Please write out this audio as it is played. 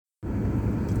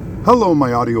Hello,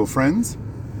 my audio friends.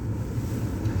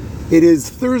 It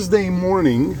is Thursday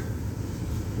morning,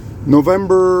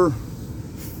 November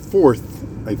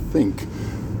 4th, I think.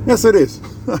 Yes, it is.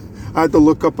 I had to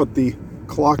look up at the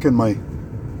clock in my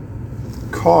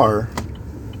car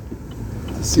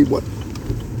to see what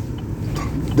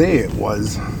day it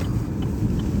was.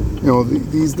 You know,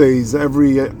 these days,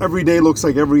 every day looks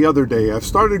like every other day. I've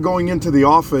started going into the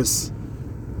office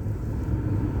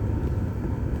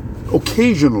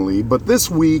occasionally, but this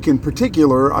week in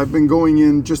particular, I've been going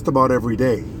in just about every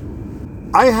day.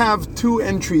 I have 2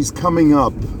 entries coming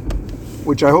up,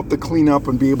 which I hope to clean up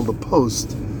and be able to post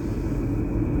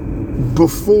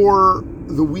before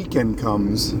the weekend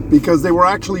comes, because they were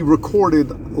actually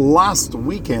recorded last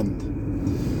weekend.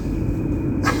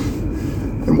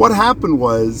 And what happened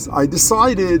was, I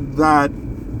decided that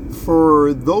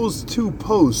for those 2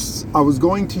 posts, I was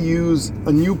going to use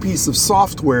a new piece of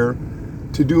software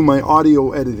to do my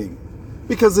audio editing,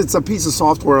 because it's a piece of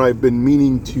software I've been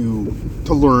meaning to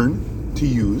learn to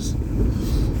use,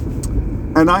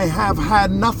 and I have had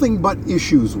nothing but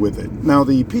issues with it. Now,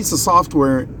 the piece of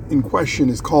software in question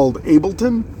is called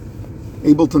Ableton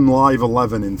Live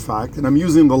 11, in fact, and I'm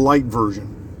using the light version.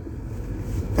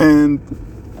 And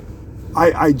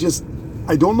I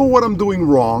don't know what I'm doing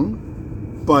wrong,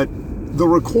 but the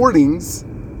recordings,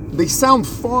 they sound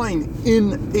fine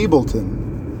in Ableton,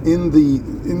 in the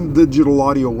digital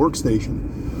audio workstation,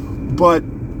 but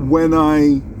when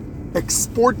I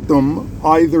export them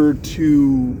either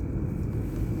to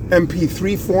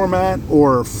MP3 format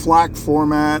or FLAC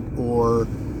format or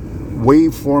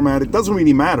WAV format, it doesn't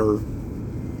really matter,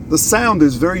 the sound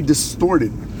is very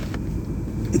distorted.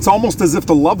 It's almost as if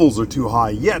the levels are too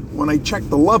high. Yet when I check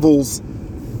the levels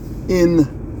in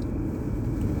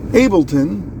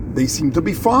Ableton, they seem to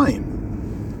be fine.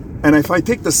 And if I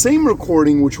take the same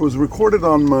recording, which was recorded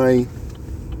on my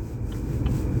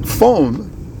phone,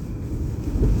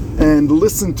 and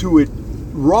listen to it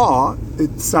raw,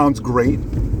 it sounds great.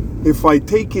 If I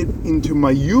take it into my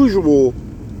usual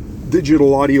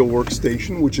digital audio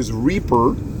workstation, which is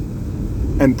Reaper,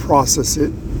 and process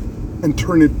it, and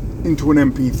turn it into an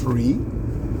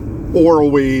MP3, or a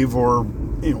WAV, or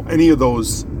any of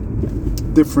those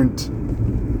different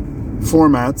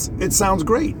formats, it sounds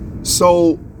great.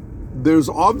 So there's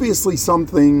obviously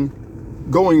something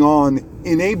going on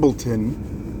in Ableton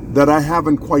that I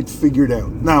haven't quite figured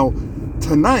out. Now,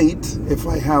 tonight, if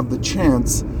I have the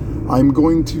chance, I'm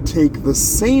going to take the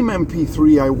same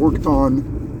MP3 I worked on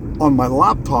my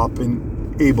laptop in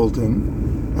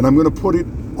Ableton, and I'm going to put it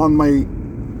on my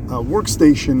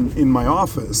workstation in my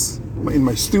office, in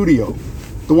my studio,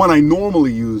 the one I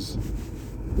normally use,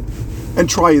 and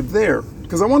try it there.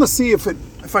 Because I want to see if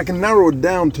I can narrow it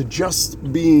down to just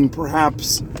being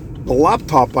perhaps the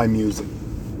laptop I'm using.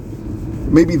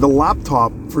 Maybe the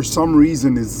laptop, for some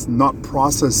reason, is not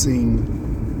processing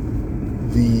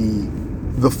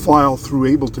the file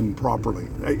through Ableton properly.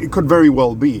 It could very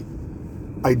well be.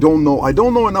 I don't know. I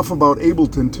don't know enough about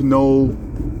Ableton to know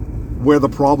where the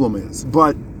problem is.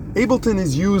 But Ableton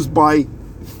is used by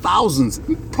thousands,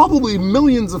 probably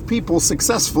millions of people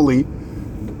successfully.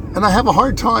 And I have a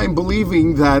hard time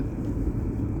believing that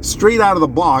straight out of the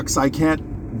box, I can't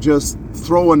just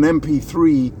throw an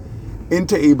MP3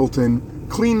 into Ableton,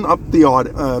 clean up the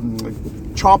audio,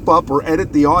 chop up or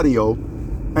edit the audio,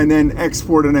 and then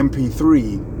export an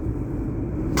MP3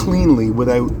 cleanly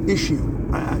without issue.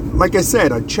 Like I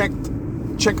said, I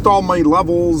checked all my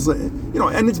levels,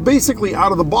 and it's basically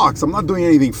out of the box. I'm not doing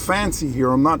anything fancy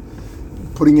here. I'm not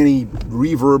putting any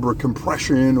reverb or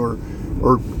compression or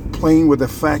playing with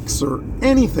effects or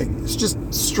anything. It's just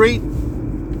straight.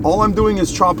 All I'm doing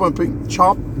is chopping up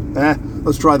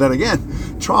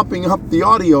the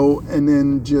audio and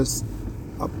then just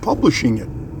publishing it,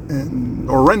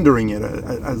 or rendering it,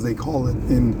 as they call it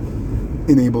in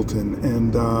Ableton.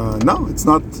 And no, it's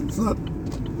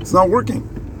not working.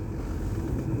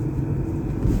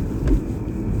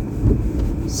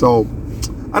 So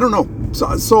I don't know.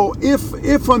 So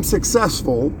if I'm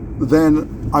successful,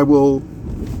 then I will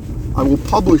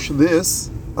publish this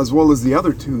as well as the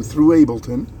other 2 through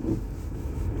Ableton.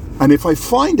 And if I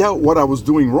find out what I was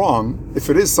doing wrong, if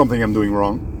it is something I'm doing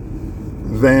wrong,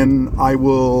 then I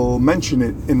will mention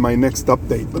it in my next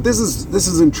update. But this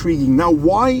is intriguing. Now,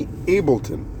 why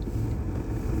Ableton?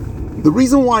 The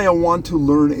reason why I want to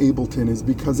learn Ableton is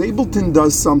because Ableton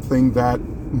does something that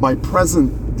my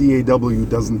present DAW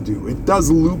doesn't do. It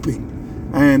does looping,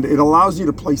 and it allows you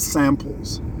to play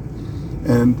samples.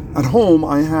 And at home,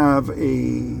 I have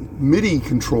a MIDI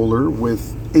controller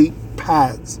with 8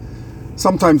 pads.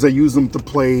 Sometimes I use them to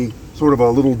play sort of a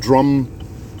little drum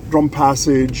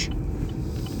passage,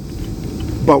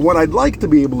 But what I'd like to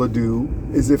be able to do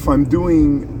is if I'm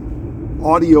doing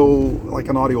audio, like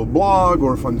an audio blog,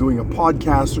 or if I'm doing a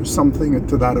podcast or something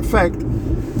to that effect,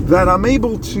 that I'm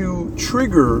able to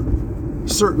trigger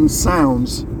certain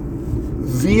sounds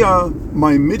via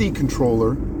my MIDI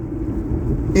controller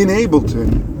in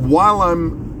Ableton while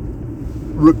I'm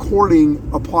recording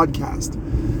a podcast.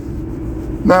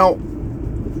 Now,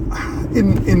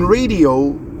 in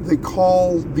radio, they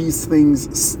call these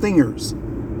things stingers.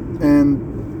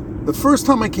 And the first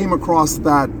time I came across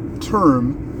that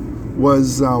term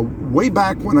was way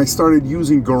back when I started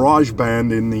using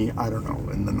GarageBand in the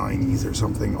 90s or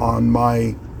something on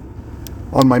my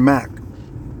Mac.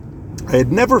 I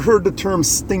had never heard the term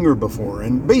stinger before,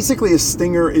 and basically a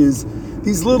stinger is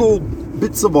these little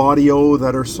bits of audio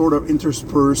that are sort of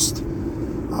interspersed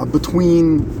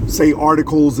between, say,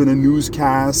 articles in a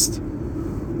newscast,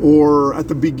 or at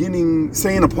the beginning,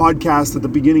 say in a podcast, at the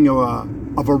beginning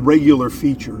of a regular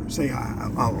feature, say, I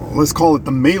don't know, let's call it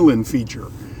the mail-in feature.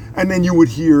 And then you would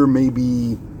hear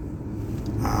maybe,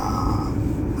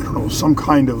 some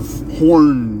kind of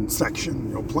horn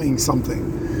section, playing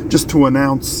something just to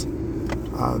announce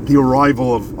the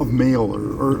arrival of mail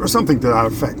or something to that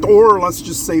effect. Or let's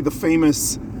just say the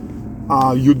famous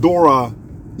Eudora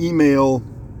email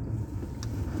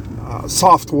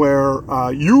software,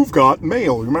 you've got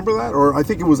mail. Remember that? Or I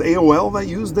think it was AOL that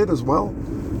used it as well.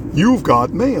 You've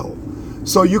got mail.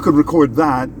 So you could record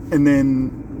that, and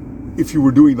then if you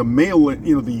were doing the mail,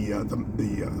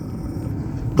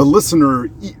 the listener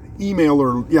email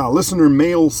or listener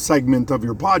mail segment of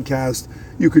your podcast,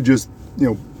 you could just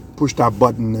push that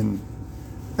button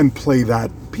and play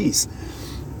that piece.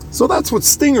 So that's what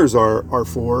stingers are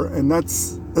for, and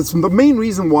that's the main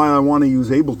reason why I want to use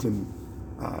Ableton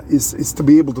is to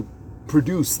be able to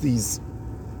produce these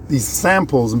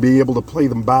samples and be able to play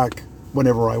them back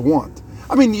whenever I want.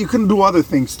 I mean, you can do other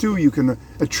things too. You can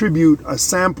attribute a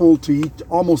sample to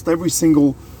almost every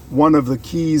single one of the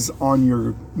keys on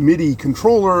your MIDI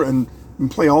controller and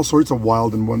play all sorts of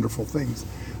wild and wonderful things.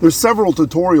 There's several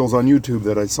tutorials on YouTube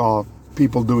that I saw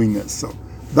people doing this, so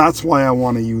that's why I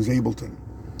want to use Ableton.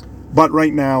 But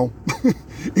right now,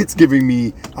 it's giving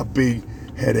me a big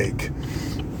headache.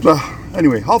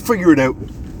 Anyway, I'll figure it out.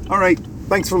 All right,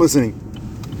 thanks for listening.